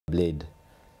blade.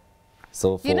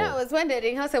 So for, you know, I was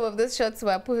wondering how some of those shots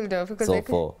were pulled off. Because so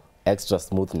for extra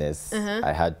smoothness,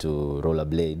 I had to roll a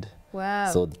blade.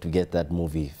 Wow. So to get that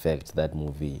movie effect,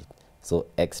 so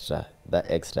extra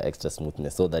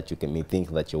smoothness, so that you can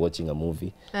think that you're watching a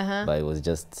movie, but it was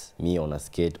just me on a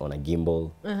skate, on a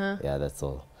gimbal. Yeah, that's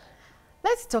all.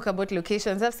 Let's talk about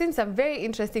locations. I've seen some very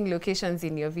interesting locations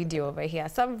in your video over here.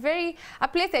 A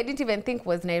place I didn't even think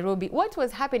was Nairobi. What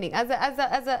was happening as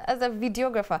a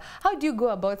videographer? How do you go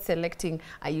about selecting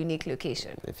a unique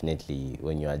location? Definitely,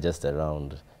 when you are just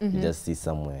around, you just see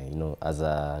somewhere, you know, as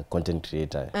a content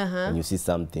creator, when you see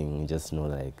something, you just know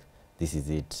like, this is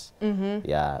it.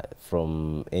 Yeah,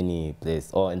 from any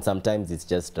place. And sometimes it's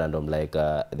just random. Like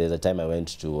there's a time I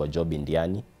went to a job in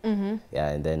Diani. Yeah,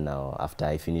 and then now after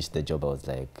I finished the job, I was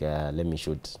like, let me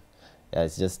shoot. Yeah,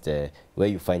 it's just where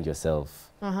you find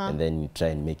yourself, and then you try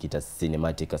and make it as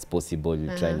cinematic as possible.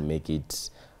 You try and make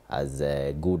it as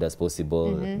good as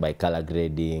possible by color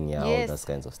grading, all those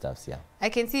kinds of stuff. Yeah, I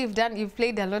can see you've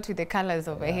played a lot with the colors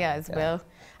over here as well.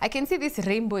 I can see this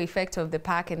rainbow effect of the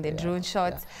park and the drone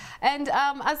shots. And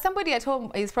as somebody at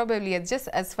home is probably just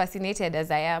as fascinated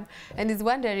as I am, and is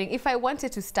wondering, if I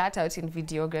wanted to start out in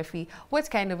videography,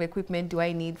 what kind of equipment do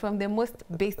I need, from the most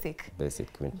basic? Basic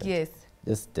equipment. Yes.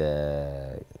 Just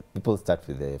people start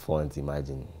with the phones,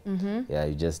 imagine. Yeah,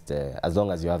 you just as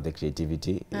long as you have the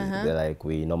creativity, like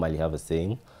we normally have a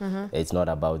saying, it's not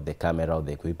about the camera or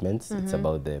the equipment, it's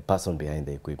about the person behind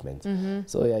the equipment.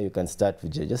 So yeah, you can start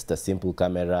with just a simple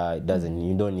camera. It doesn't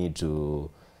you don't need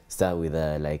to start with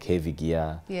like heavy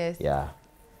gear. Yes. Yeah.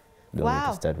 Don't need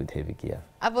to start with heavy gear.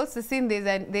 I've also seen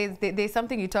there's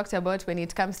something you talked about when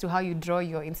it comes to how you draw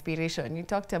your inspiration. You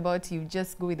talked about you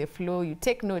just go with the flow, you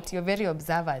take note, you're very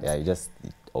observant. Yeah, you just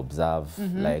observe.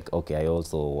 Like, okay, I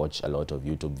also watch a lot of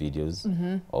YouTube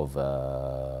videos of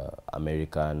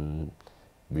American,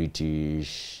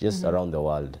 British, just around the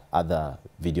world, other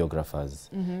videographers.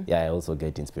 Yeah, I also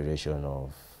get inspiration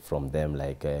from them,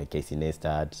 like Casey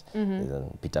Neistat,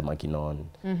 Peter McKinnon.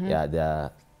 Yeah, they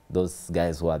are those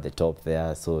guys who are at the top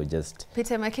there. So just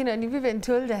Peter McKinnon, you've even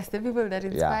told us the people that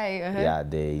inspire. Yeah,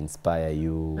 they inspire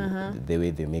you, the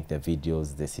way they make the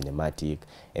videos, the cinematic.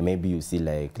 And maybe you see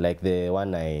like the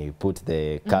one I put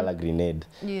the color grenade,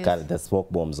 the smoke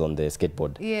bombs on the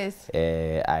skateboard. Yes.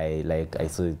 I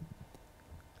saw it.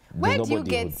 Where do you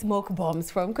get smoke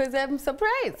bombs from? Because I'm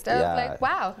surprised. I was like,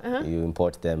 wow. You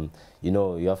import them. You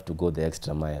know, you have to go the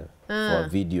extra mile for a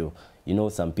video. You know,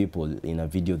 some people in a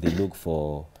video, they look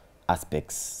for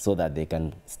aspects so that they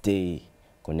can stay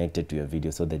connected to your video,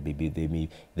 so that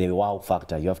the wow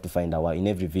factor, you have to find a wow. In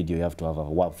every video, you have to have a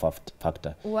wow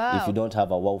factor. Wow. If you don't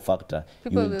have a wow factor,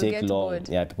 people you will take long. Bored.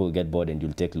 Yeah, people will get bored and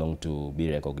you'll take long to be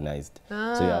recognized.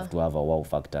 So you have to have a wow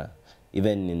factor.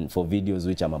 Even for videos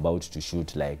which I'm about to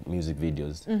shoot, like music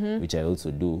videos, which I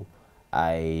also do,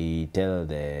 I tell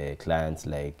the clients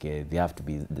like there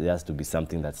has to be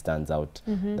something that stands out,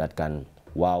 that can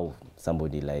wow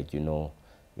somebody, like, you know.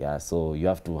 Yeah, so you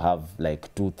have to have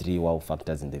like 2-3 wow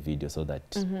factors in the video, so that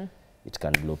it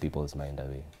can blow people's mind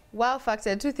away. Wow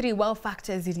factor, 2-3 wow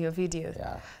factors in your videos.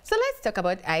 Yeah. So let's talk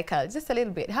about iCal just a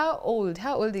little bit. How old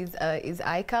is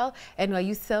iCal, and were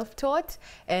you self-taught?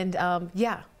 And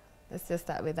yeah, let's just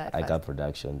start with that. iCal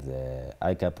Productions.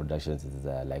 iCal Productions is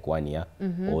like 1 year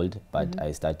old, but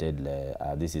I started.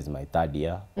 This is my 3rd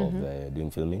year of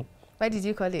doing filming. Why did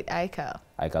you call it iCal?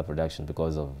 iCal Production,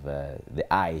 because of the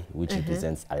eye, which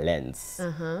represents a lens.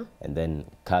 And then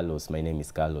Carlos, my name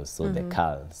is Carlos, so the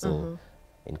Cal. So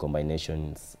in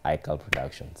combination, it's iCal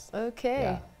Productions. Okay.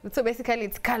 Yeah. So basically,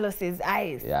 it's Carlos's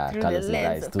eyes. Yeah, Carlos's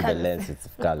eyes. Through the lens, it's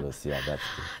Carlos. Yeah, that's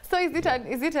true. So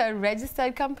is it a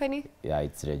registered company? Yeah,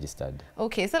 it's registered.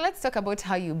 Okay, so let's talk about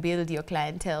how you build your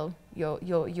clientele,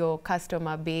 your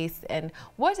customer base, and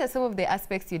what are some of the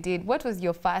aspects you did? What was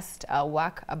your first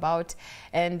work about,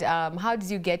 and how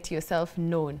did you get yourself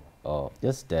known? Oh,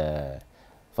 just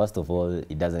first of all,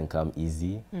 it doesn't come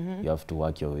easy. You have to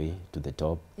work your way to the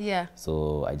top. Yeah.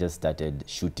 So I just started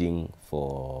shooting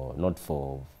not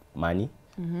for money.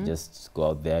 Just go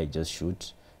out there, just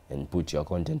shoot and put your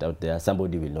content out there.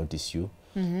 Somebody will notice you.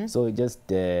 So just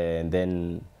and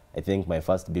then I think my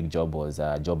first big job was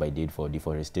a job I did for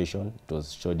deforestation. It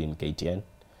was shot in KTN.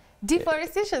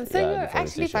 Deforestation? So you're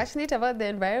actually passionate about the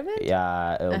environment?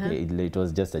 Yeah, okay, it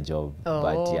was just a job.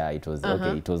 But yeah, it was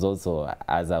okay. It was also,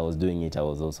 as I was doing it, I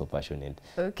was also passionate.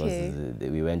 Okay.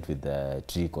 Because we went with the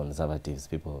tree conservatives,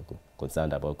 people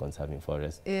concerned about conserving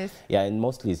forests. Yes. Yeah, and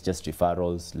mostly it's just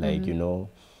referrals, like, you know,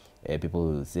 people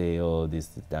will say, oh,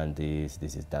 this is done this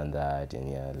is done that.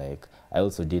 And yeah, like, I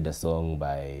also did a song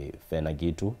by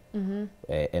Fenagitu,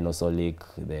 Enosolik,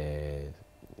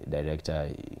 director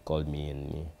called me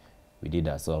and we did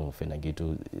a song,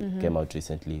 Fenageto. It came out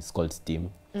recently. It's called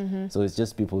Steam. So it's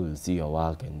just people will see your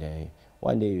work, and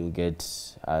one day you'll get,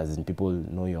 as in people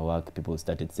know your work, people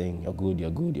started saying, you're good, you're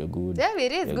good, you're good. Yeah,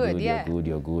 it is good, yeah. You're good,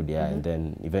 you're good, yeah. And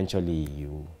then eventually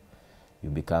you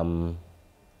become,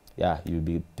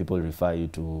 people refer you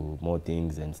to more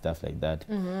things and stuff like that.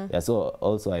 Yeah, so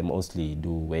also I mostly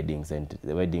do weddings, and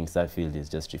the wedding field is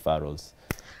just referrals.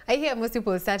 I hear most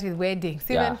people start with weddings,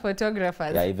 even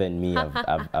photographers. Yeah, even me,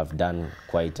 I've done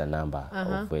quite a number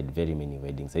of very many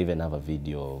weddings. I even have a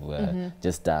video of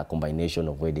just a combination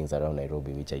of weddings around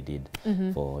Nairobi, which I did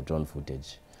for drone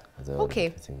footage.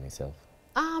 Okay. Myself.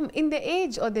 In the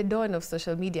age or the dawn of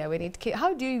social media,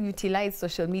 how do you utilize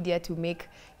social media to make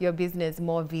your business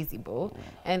more visible?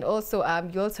 And also,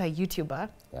 you're also a YouTuber.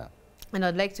 Yeah. And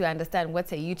I'd like to understand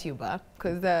what's a YouTuber,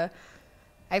 because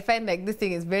I find like this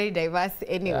thing is very diverse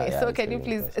anyway. So can you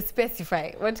please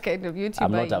specify what kind of YouTuber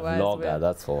I'm not you a vlogger,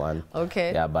 that's for one.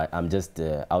 Okay. Yeah, but I'm just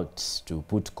out to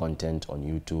put content on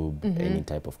YouTube, any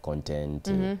type of content.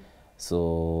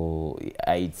 So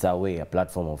it's a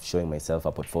platform of showing myself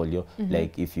a portfolio.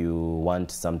 Like if you want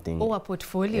something. Oh, a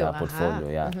portfolio. Yeah, a portfolio,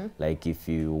 yeah. Like if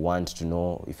you want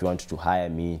to hire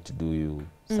me to do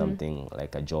something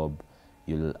like a job,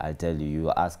 I'll tell you,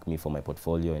 you ask me for my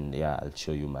portfolio, and I'll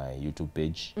show you my YouTube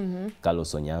page,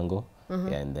 Carlos Onyango,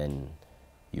 and then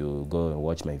you go and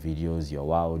watch my videos, you're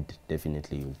wowed,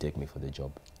 definitely you'll take me for the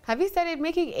job. Have you started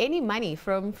making any money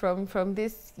from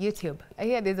this YouTube? I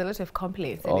hear there's a lot of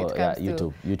complaints when it comes to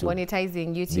YouTube.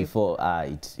 Monetizing YouTube. Before,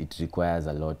 it requires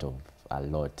a lot of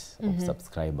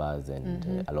subscribers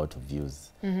and a lot of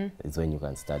views. It's when you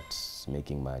can start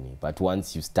making money. But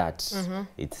once you start,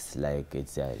 it's like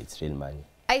it's real money.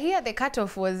 I hear the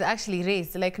cutoff was actually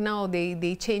raised. Like now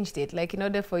they changed it. Like in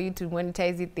order for you to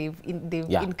monetize it, they've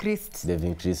increased. They've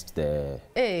increased the.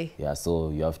 Hey. Yeah, so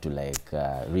you have to like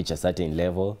reach a certain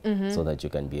level so that you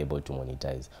can be able to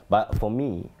monetize. But for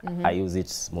me, I use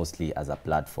it mostly as a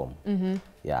platform.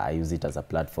 Yeah, I use it as a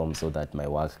platform so that my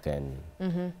work can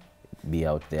be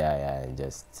out there and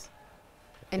just.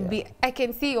 And I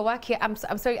can see your work here. I'm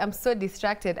sorry, I'm so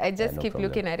distracted. I just keep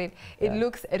looking at it. It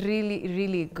looks really,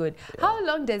 really good. How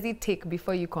long does it take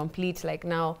before you complete, like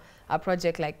now, a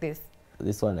project like this?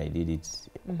 This one, I did it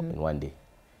in 1 day.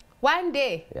 1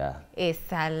 day? Yeah.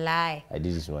 It's a lie. I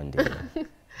did it in 1 day.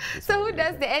 So who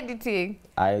does the editing?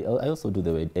 I also do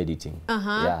the editing.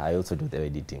 Yeah, I also do the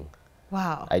editing.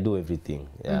 Wow. I do everything.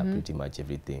 Yeah, pretty much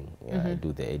everything. Yeah, I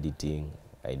do the editing.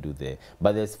 I do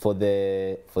but there's for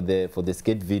the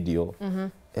skate video,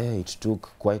 it took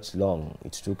quite long.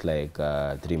 It took like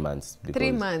 3 months.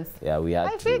 3 months. Yeah, we had.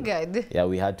 I figured. Yeah,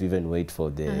 we had to even wait for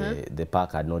the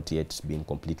park had not yet been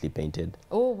completely painted.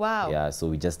 Oh wow. Yeah, so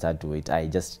we just had to wait. I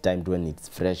just timed when it's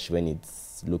fresh, when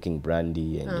it's looking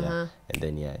brandy, and and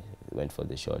then went for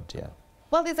the shot. Yeah.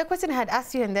 Well, there's a question I had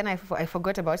asked you and then I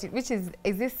forgot about it, which is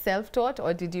this self-taught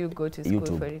or did you go to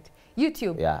school for it?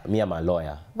 YouTube. Yeah, me, I'm a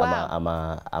lawyer. Wow.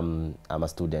 I'm a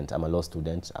student. I'm a law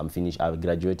student. I'm finished. I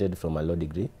graduated from a law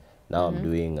degree. Now I'm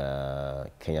doing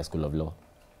Kenya School of Law.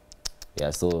 Yeah,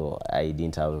 so I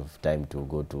didn't have time to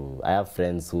go to. I have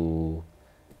friends who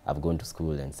have gone to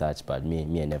school and such, but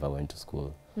me, I never went to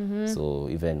school. So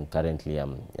even currently,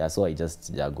 so I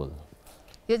just juggle.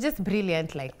 You're just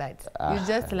brilliant like that. You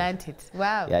just learned it.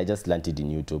 Wow. Yeah, I just learned it in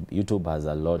YouTube. YouTube has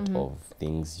a lot of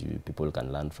things people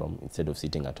can learn from instead of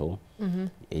sitting at home.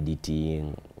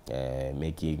 Editing,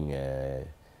 making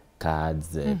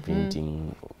cards,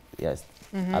 printing. Yes,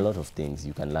 a lot of things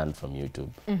you can learn from YouTube.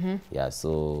 Yeah,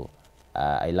 so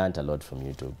I learned a lot from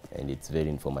YouTube, and it's very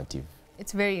informative.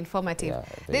 It's very informative. Yeah,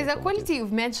 There's a quality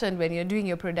you've mentioned when you're doing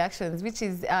your productions, which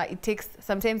is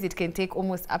sometimes it can take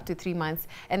almost up to 3 months,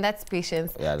 and that's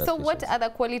patience. Yeah, that's so patience. What other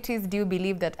qualities do you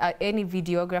believe that any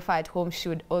videographer at home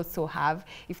should also have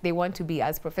if they want to be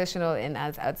as professional and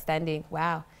as outstanding?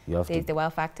 Wow, there's the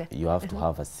wow factor. You have to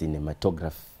have a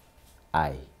cinematographic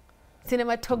eye.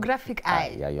 Cinematographic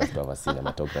eye. Yeah, you have to have a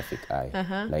cinematographic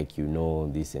eye. Like, you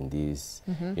know, this and this.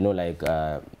 You know, like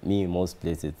me, most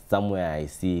places, somewhere I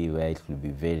see where it will be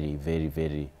very, very,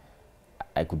 very,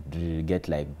 I could get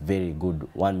like very good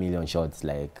 1 million shots,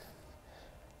 like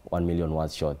 1 million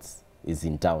watt shots is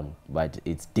in town. But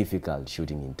it's difficult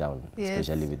shooting in town,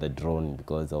 especially with the drone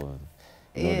because of,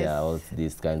 you know, there are all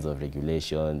these kinds of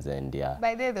regulations and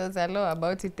By there was a law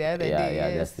about it the other day.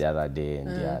 Yeah, just the other day,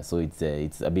 and so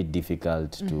it's a bit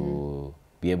difficult to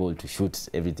be able to shoot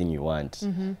everything you want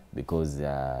because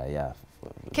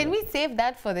Can we save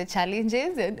that for the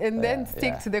challenges and then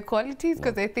stick to the qualities?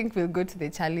 Because I think we'll go to the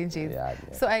challenges.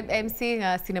 So I'm seeing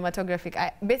a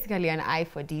cinematographic, basically an eye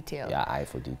for detail. Yeah, eye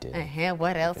for detail.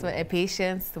 What else? A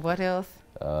patience. What else?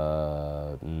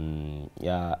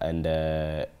 Yeah,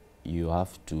 and you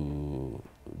have to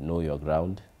know your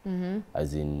ground.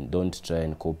 As in, don't try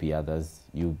and copy others.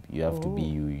 You have to be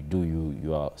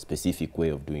your specific way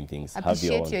of doing things.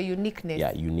 Appreciate your uniqueness.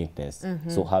 Yeah, uniqueness.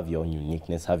 So have your own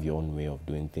uniqueness, have your own way of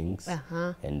doing things,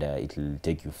 and it will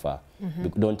take you far.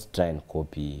 Don't try and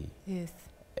copy. Yes.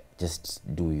 Just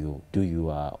do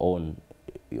your own,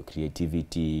 your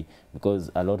creativity,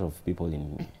 because a lot of people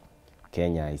in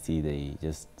Kenya, I see they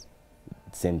just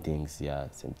same things,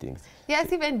 same things.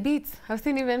 Yes, even beats. I've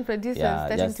seen even producers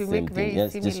starting to make very similar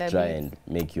beats. Just try and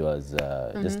make yours,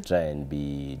 just try and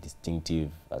be distinctive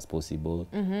as possible,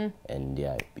 and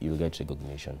you'll get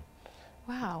recognition.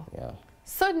 Wow. Yeah.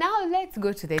 So now let's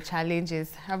go to the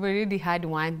challenges. I've already had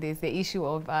one. There's the issue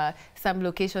of some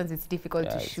locations it's difficult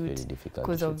to shoot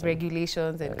because of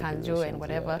regulations and kanjo and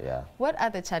whatever. What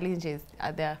other challenges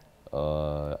are there?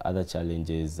 Other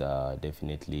challenges are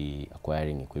definitely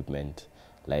acquiring equipment.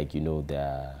 Like, you know,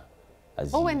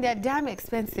 when they're damn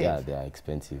expensive. Yeah, they are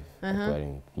expensive.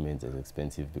 Acquiring equipment is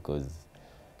expensive because,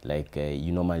 like,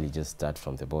 you normally just start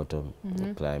from the bottom.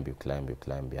 You climb, you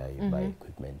buy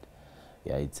equipment.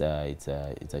 Yeah, it's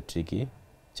a tricky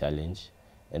challenge.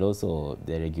 And also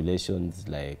the regulations,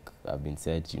 like have been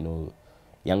said, you know,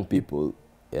 young people,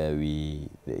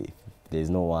 there's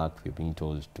no work, we're being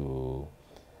told to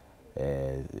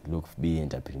be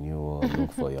entrepreneurial,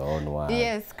 look for your own work.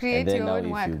 Yes, create your own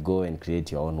work. If you go and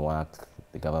create your own work,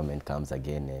 the government comes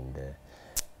again and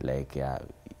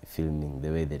filming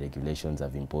the way the regulations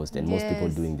have imposed. And most people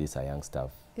doing this are young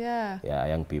staff. Yeah,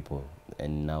 young people.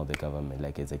 And now the government,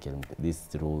 like Ezekiel, these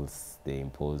rules they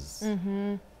impose.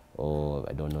 Oh,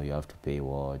 I don't know, you have to pay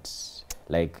what?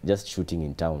 Like just shooting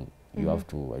in town, you have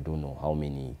to, I don't know how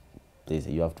many.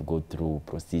 You have to go through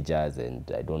procedures and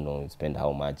I don't know, spend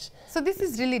how much. So this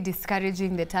is really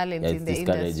discouraging the talent in the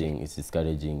industry. It's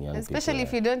discouraging young especially people,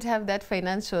 if you don't have that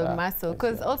financial muscle.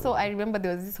 Because also I remember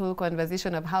there was this whole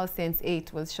conversation of how Sense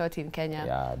 8 was shot in Kenya.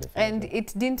 Yeah, definitely. And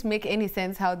it didn't make any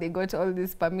sense how they got all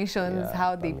these permissions,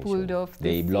 how they pulled off the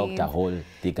They blocked a whole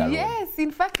thicker road. Yes,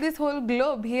 in fact, this whole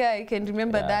globe here, I can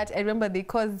remember that. I remember they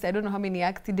caused, I don't know how many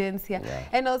accidents here.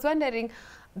 And I was wondering,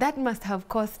 that must have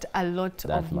cost a lot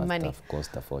of money. That must have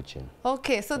cost a fortune.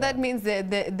 Okay, so that means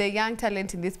the young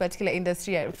talent in this particular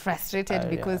industry are frustrated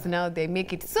because now they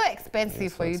make it so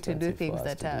expensive for you to do things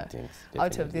that are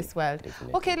out of this world.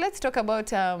 Okay, let's talk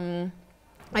about,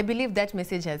 I believe that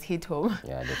message has hit home.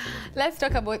 Yeah, definitely. Let's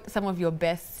talk about some of your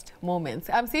best moments.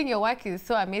 I'm seeing your work is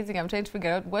so amazing. I'm trying to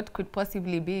figure out what could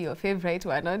possibly be your favorite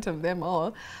one out of them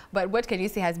all. But what can you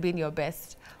say has been your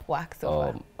best work so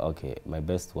far? Okay, my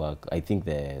best work, I think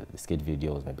the skate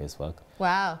video was my best work.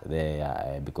 Wow.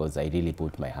 Because I really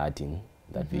put my heart in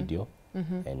that video.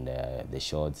 And the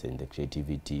shots and the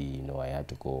creativity, you know, I had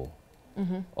to go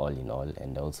all in all.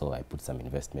 And also I put some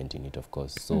investment in it, of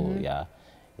course. So yeah,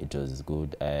 it was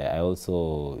good. I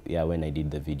also, when I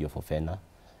did the video for Fena,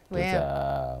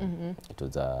 it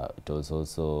was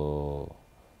also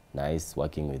nice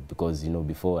working with, because, you know,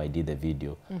 before I did the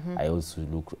video, I also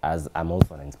look, as I'm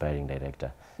also an inspiring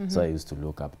director, so I used to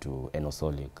look up to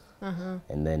Enosolik.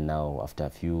 And then now, after a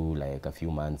few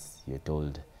months, you're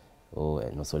told, oh,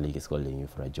 Enosolik is calling you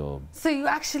for a job. So you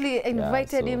actually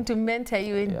invited him to mentor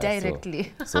you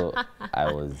indirectly. So I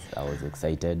was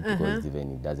excited because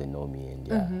even he doesn't know me,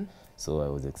 and so I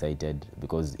was excited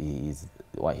because he's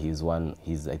I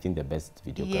think the best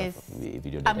videographer,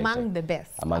 video director. Among the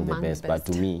best. Among the best. But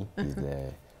to me, he's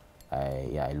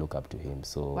I look up to him.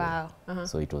 So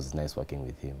so it was nice working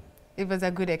with him. It was a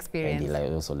good experience. And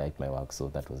he also liked my work, so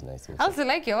that was nice. I also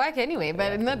like your work anyway,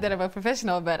 but not that I'm a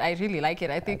professional, but I really like it.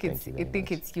 I think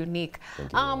it's unique.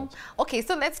 Okay,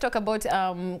 so let's talk about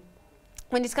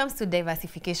when it comes to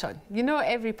diversification. You know,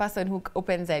 every person who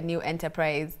opens a new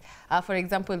enterprise, for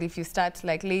example, if you start,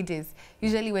 like ladies,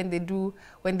 usually when they do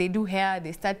hair,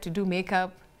 they start to do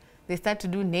makeup, they start to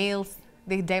do nails,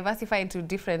 they diversify into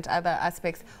different other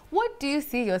aspects. What do you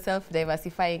see yourself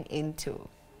diversifying into?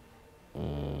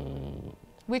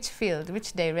 Which field,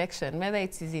 which direction? Whether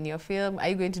it is in your film, are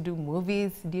you going to do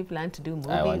movies? Do you plan to do movies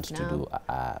now? I want to do,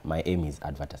 my aim is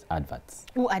adverts.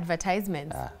 Oh,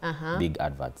 advertisements. Big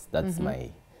adverts. That's my,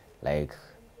 like...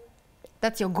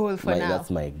 That's your goal for now? That's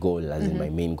my goal, as in my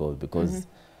main goal, because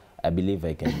I believe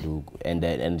I can do,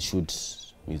 and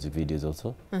shoot music videos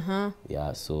also.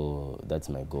 Yeah, so that's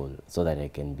my goal, so that I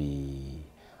can be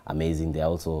amazing. There are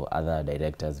also other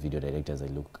directors, video directors I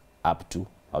look up to.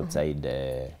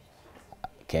 outside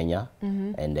Kenya,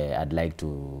 and I'd like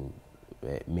to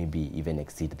maybe even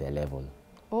exceed their level.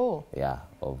 Oh. Yeah,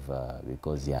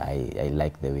 because yeah, I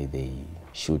like the way they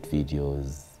shoot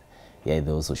videos. Yeah,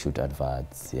 they also shoot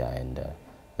adverts. Yeah, and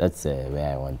that's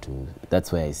where I want to.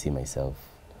 That's where I see myself.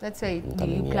 That's where you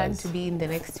plan to be in the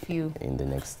next few. In the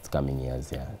next coming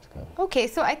years, yeah. Okay,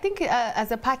 so I think as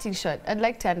a parting shot, I'd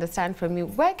like to understand from you,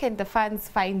 where can the fans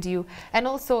find you? And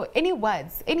also, any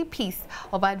words, any piece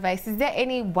of advice? Is there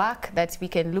any work that we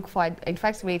can look forward? In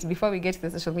fact, wait, before we get to the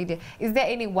social media, is there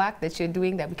any work that you're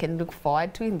doing that we can look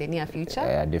forward to in the near future?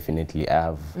 Yeah, definitely. I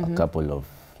have a couple of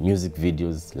music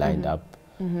videos lined up.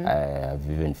 I have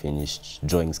even finished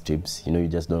drawing scripts. You know, you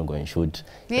just don't go and shoot.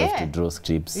 You have to draw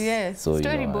scripts. Yeah, so,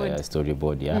 storyboard. You know,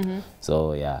 storyboard, yeah.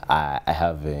 So, yeah, I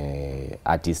have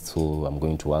artists who I'm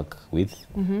going to work with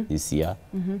this year.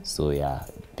 So, yeah,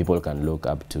 people can look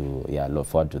up to, look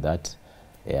forward to that.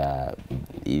 Yeah,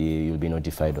 you'll be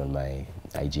notified on my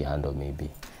IG handle, maybe.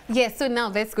 Yes, so now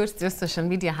let's go to the social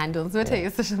media handles. What are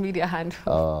your social media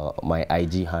handles? My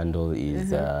IG handle is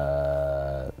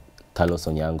Carlos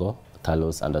Onyango.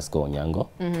 Carlos_Onyango.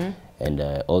 And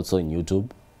also in YouTube,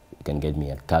 you can get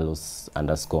me at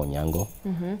Carlos_Onyango.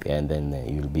 Yeah, and then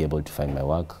you'll be able to find my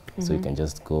work. So you can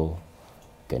just go,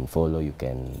 you can follow, you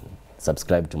can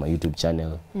subscribe to my YouTube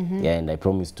channel. Yeah, and I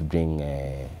promise to bring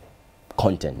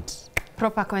content.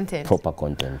 Proper content. Proper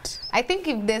content. I think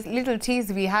if there's little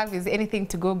tease we have is anything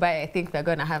to go by, I think we're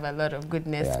going to have a lot of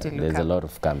goodness to look There's up. a lot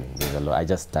of coming. There's a lot. I've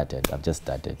just started.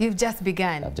 You've just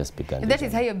begun. I've just begun. If that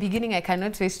is how you're beginning, I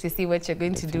cannot wait to see what you're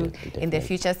going to do in the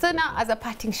future. So now, as a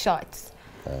parting shot,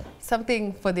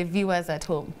 something for the viewers at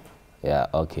home. Yeah,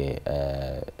 okay.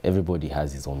 Everybody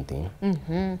has his own thing.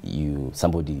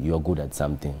 You're good at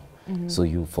something. So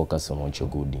you focus on what you're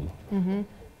good in.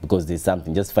 Because there's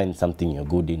something, just find something you're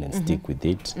good in and stick with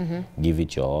it. Give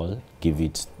it your all, give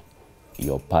it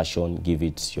your passion, give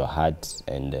it your heart,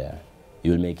 and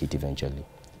you'll make it eventually.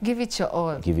 Give it your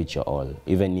all. Give it your all.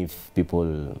 Even if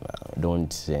people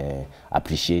don't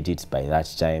appreciate it by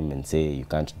that time and say you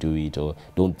can't do it or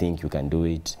don't think you can do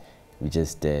it, you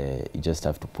just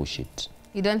have to push it.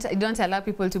 You don't allow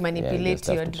people to manipulate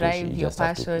your drive, your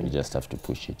passion. You just have to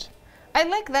push it. I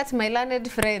like that, my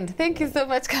learned friend. Thank you so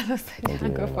much, Carlos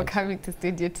Onyango, for coming to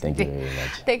studio today. Thank you very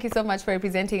much. Thank you so much for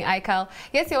representing iCal.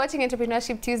 Yes, you're watching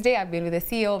Entrepreneurship Tuesday. I've been with the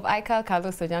CEO of iCal,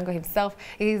 Carlos Onyango himself.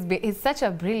 He's such a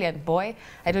brilliant boy.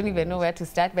 I don't even know where to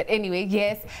start. But anyway,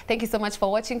 yes, thank you so much for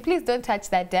watching. Please don't touch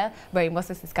that dial. Barry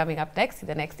Moses is coming up next in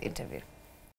the next interview.